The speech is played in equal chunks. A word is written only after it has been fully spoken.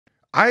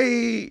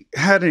I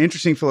had an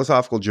interesting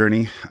philosophical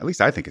journey. At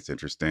least I think it's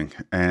interesting.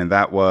 And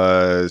that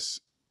was,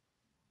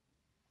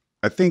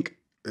 I think,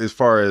 as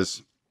far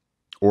as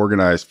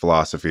organized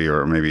philosophy,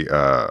 or maybe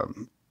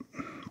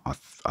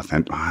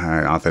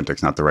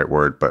authentic's not the right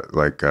word, but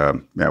like, yeah,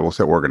 we'll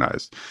say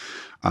organized.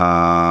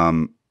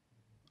 Um,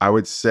 I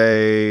would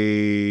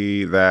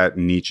say that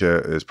Nietzsche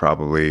is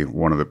probably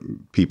one of the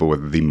people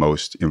with the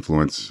most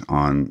influence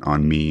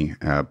on me.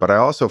 But I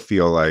also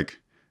feel like,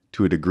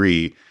 to a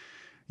degree,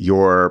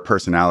 your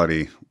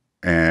personality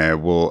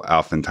will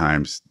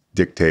oftentimes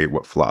dictate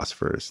what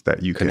philosophers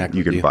that you can Connect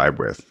with you. vibe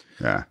with.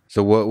 Yeah,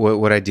 So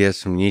what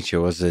ideas from Nietzsche?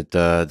 Was it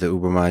the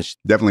Übermensch?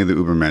 definitely the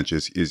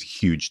Übermensch is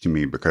huge to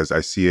me because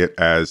I see it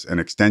as an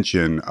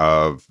extension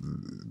of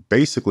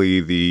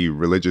basically the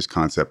religious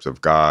concepts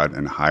of God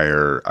and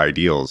higher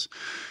ideals,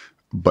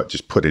 but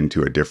just put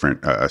into a different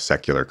a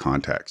secular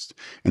context.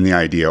 And the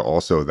idea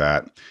also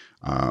that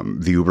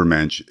the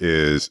Übermensch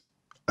is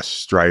a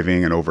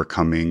striving and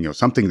overcoming,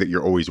 something that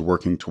you're always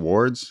working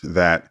towards,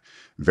 that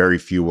very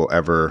few will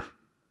ever.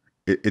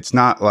 It's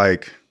not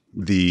like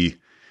the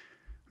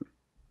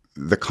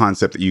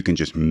concept that you can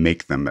just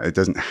make them. It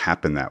doesn't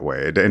happen that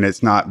way. And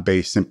it's not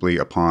based simply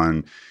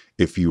upon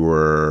if you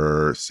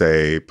were,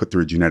 say, put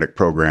through a genetic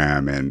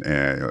program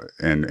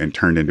and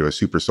turned into a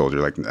super soldier.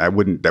 Like that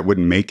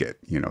wouldn't make it.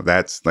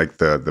 That's like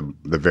the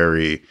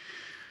very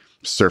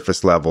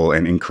surface level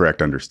and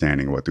incorrect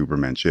understanding of what the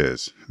Übermensch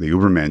is. The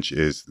Übermensch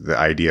is the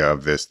idea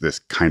of this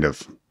kind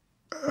of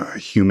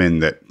human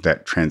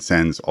that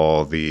transcends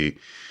all the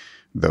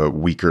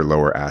weaker,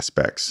 lower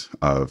aspects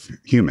of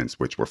humans,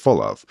 which we're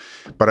full of.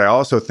 But I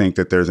also think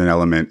that there's an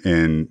element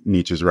in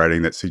Nietzsche's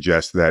writing that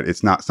suggests that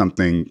it's not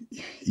something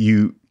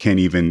you can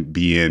even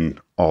be in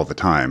all the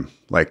time.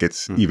 Like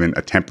it's even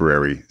a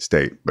temporary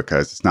state,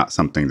 because it's not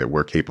something that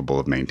we're capable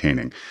of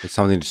maintaining. It's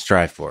something to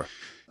strive for,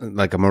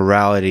 like a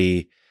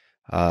morality,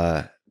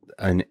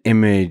 an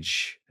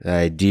image, an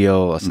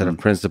ideal, a set of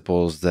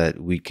principles that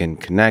we can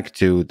connect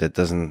to that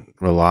doesn't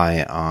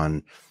rely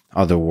on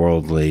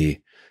otherworldly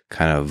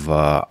kind of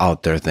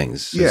out there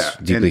things. It's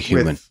deeply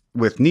human.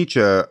 With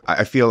Nietzsche,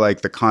 I feel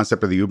like the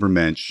concept of the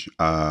Übermensch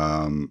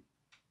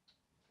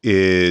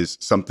is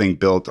something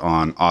built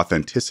on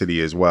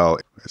authenticity as well.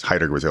 As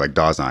Heidegger would say, like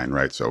Dasein,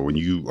 right? So when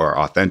you are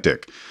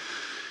authentic,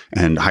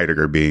 and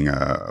Heidegger being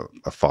a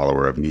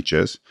follower of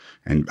Nietzsche's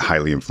and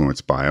highly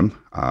influenced by him,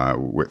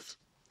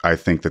 I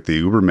think that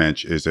the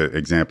Übermensch is an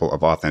example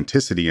of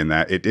authenticity in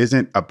that it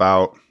isn't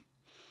about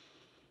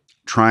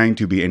trying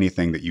to be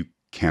anything that you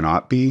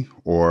cannot be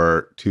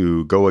or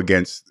to go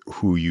against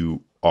who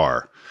you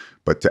are,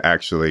 but to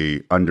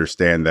actually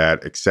understand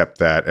that, accept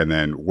that, and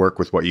then work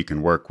with what you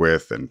can work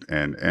with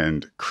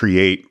and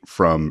create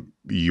from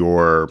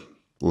your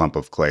lump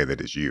of clay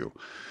that is you.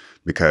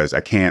 Because I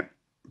can't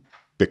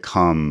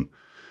become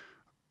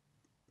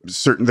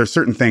there's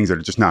certain things that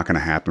are just not going to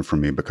happen for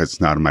me because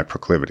it's not in my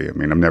proclivity. I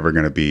mean, I'm never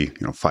going to be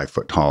 5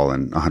 foot tall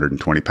and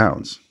 120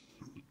 pounds.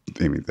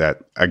 I mean,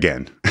 that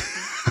again,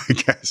 I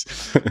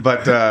guess,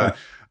 but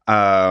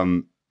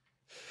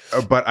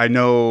I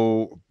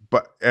know,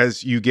 but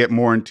as you get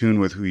more in tune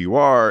with who you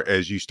are,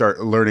 as you start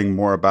learning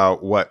more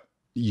about what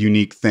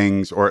unique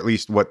things, or at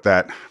least what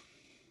that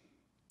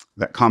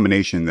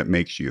combination that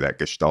makes you, that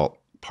gestalt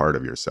part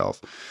of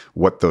yourself,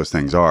 what those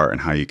things are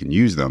and how you can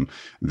use them,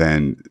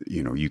 then,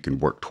 you can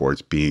work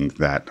towards being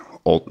that,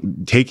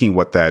 taking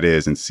what that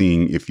is and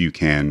seeing if you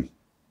can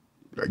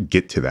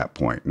get to that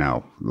point.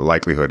 Now, the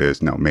likelihood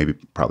is no, maybe,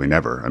 probably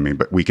never. I mean,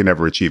 but we can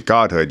never achieve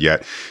godhood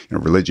yet.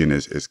 Religion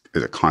is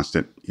a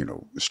constant,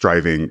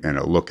 striving and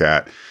a look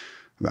at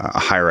a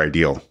higher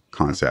ideal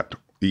concept.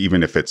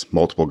 Even if it's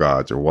multiple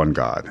gods or one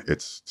God,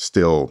 it's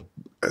still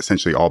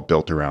essentially all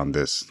built around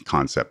this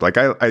concept. Like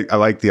I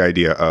like the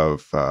idea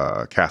of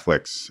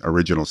Catholics'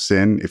 original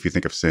sin. If you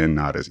think of sin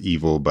not as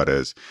evil, but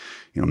as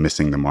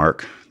missing the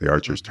mark, the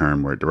Archer's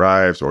term where it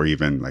derives, or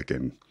even like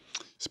in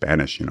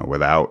Spanish,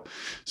 without.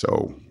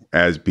 So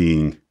as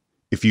being,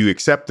 if you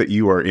accept that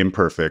you are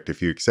imperfect,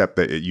 if you accept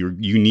that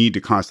you need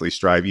to constantly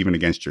strive even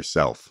against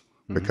yourself,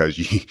 because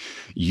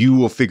you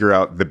will figure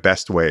out the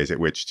best ways at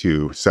which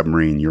to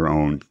submarine your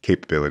own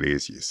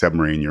capabilities,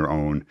 submarine your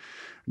own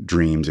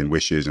dreams and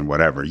wishes and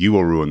whatever. You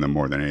will ruin them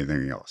more than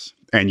anything else.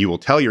 And you will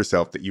tell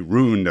yourself that you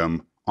ruined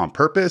them on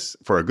purpose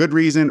for a good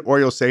reason, or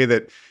you'll say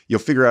that you'll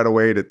figure out a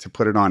way to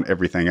put it on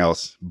everything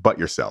else but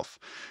yourself.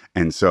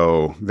 And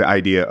so the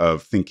idea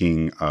of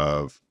thinking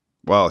of,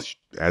 well,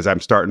 as I'm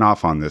starting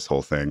off on this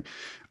whole thing,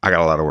 I got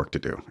a lot of work to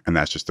do, and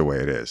that's just the way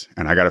it is.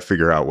 And I got to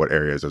figure out what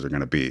areas those are going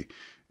to be.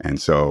 And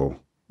so,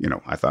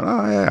 I thought,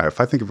 oh yeah, if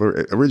I think of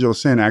original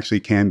sin actually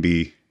can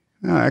be,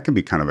 that can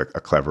be kind of a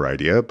clever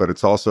idea, but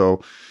it's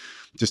also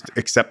just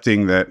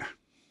accepting that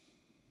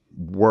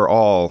we're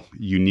all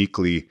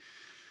uniquely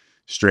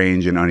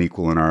strange and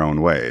unequal in our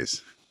own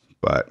ways,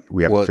 but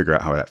we have to figure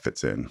out how that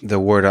fits in. The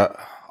word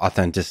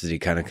authenticity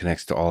kind of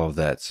connects to all of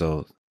that.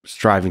 So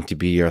striving to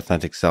be your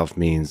authentic self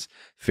means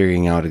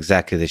figuring out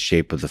exactly the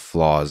shape of the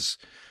flaws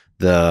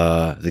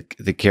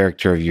the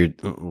character of your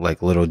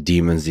like little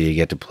demons that you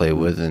get to play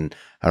with, and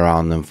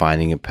around them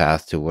finding a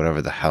path to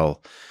whatever the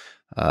hell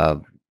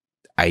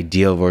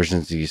ideal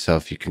versions of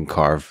yourself you can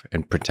carve,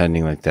 and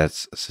pretending like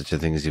that's such a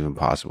thing is even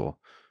possible.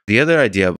 The other idea